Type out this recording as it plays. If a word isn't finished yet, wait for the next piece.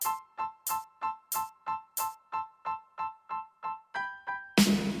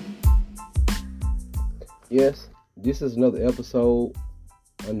Yes, this is another episode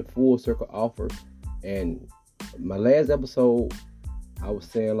on the Full Circle Offers. And my last episode, I was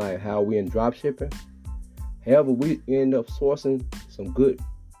saying like how we in dropshipping. However, we end up sourcing some good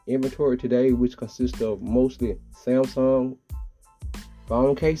inventory today, which consists of mostly Samsung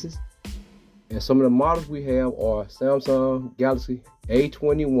phone cases. And some of the models we have are Samsung Galaxy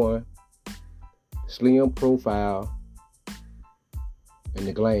A21, Slim Profile, and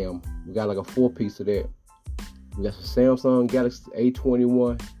the Glam. We got like a 4-piece of that. We got some Samsung Galaxy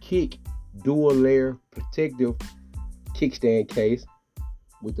A21 Kick dual layer protective kickstand case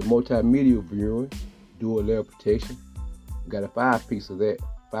with the multimedia viewing, dual layer protection. We got a 5-piece of that,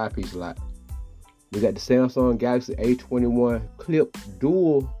 5-piece lot. We got the Samsung Galaxy A21 clip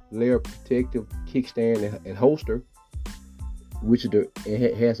dual layer protective kickstand and holster, which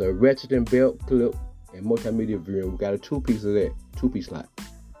it has a ratchet and belt clip and multimedia viewing. We got a 2-piece of that, 2-piece lot.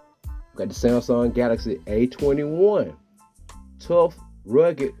 We got the Samsung Galaxy A21 tough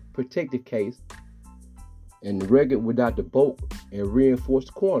rugged protective case and rugged without the bolt and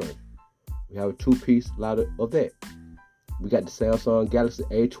reinforced corners. We have a 2-piece lot of that. We got the Samsung Galaxy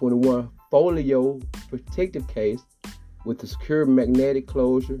A21 folio protective case with the secure magnetic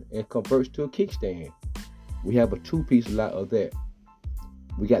closure and converts to a kickstand. We have a 2-piece lot of that.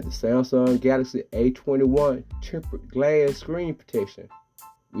 We got the Samsung Galaxy A21 tempered glass screen protection.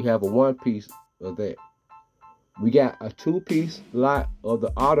 We have a 1-piece of that. We got a 2-piece lot of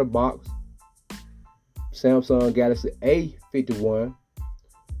the OtterBox Samsung Galaxy A51.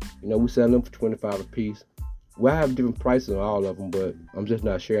 We sell them for $25 a piece. I have different prices on all of them, but I'm just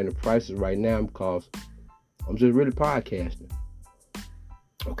not sharing the prices right now because I'm just really podcasting.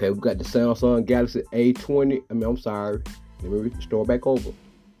 Okay, we got the Samsung Galaxy A20. Let me start back over.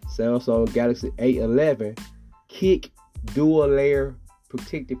 Samsung Galaxy A11 Kick dual layer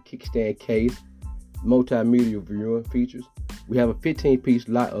protective kickstand case, multimedia viewing features. We have a 15-piece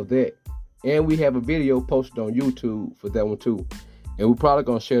lot of that, and we have a video posted on YouTube for that one too. And we're probably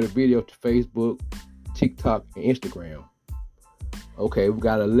gonna share the video to Facebook, TikTok, and Instagram. Okay, we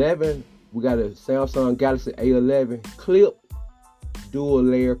got a Samsung Galaxy A11 clip dual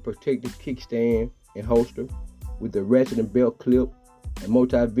layer protective kickstand and holster with the ratchet and belt clip and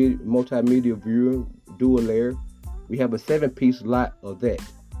multimedia viewing dual layer. We have a 7-piece lot of that.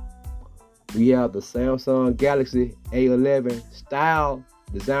 We have the Samsung Galaxy A11 style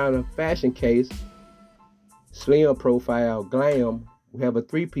designer fashion case, slim profile Glam. We have a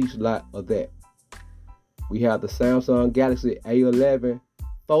 3-piece lot of that. We have the Samsung Galaxy A11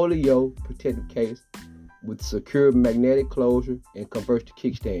 folio protective case with secure magnetic closure and converts to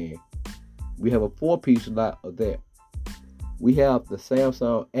kickstand. We have a 4-piece lot of that. We have the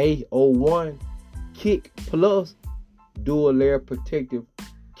Samsung A01 Kick Plus dual layer protective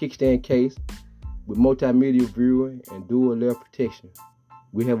kickstand case with multimedia viewing and dual layer protection.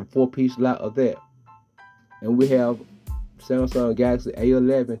 We have a 4-piece lot of that. And we have Samsung Galaxy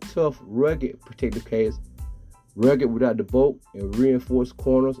A11 tough rugged protective case, rugged without the bolt and reinforced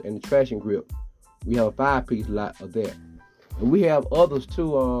corners and the traction grip. We have a 5-piece lot of that. And we have others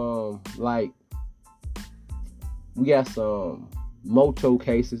too, like we got some Moto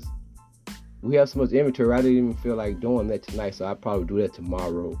cases. We have so much inventory, I didn't even feel like doing that tonight, so I'll probably do that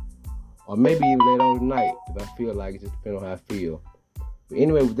tomorrow. Or maybe even later on tonight if I feel like it, just depending on how I feel. But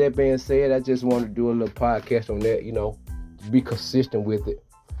anyway, with that being said, I just wanted to do a little podcast on that, to be consistent with it.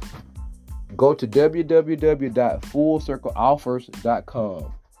 Go to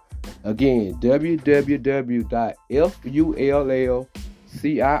www.fullcircleoffers.com. Again,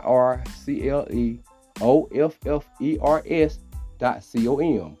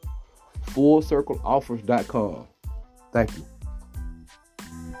 www.fullcircleoffers.com. FullCircleOffers.com. Thank you.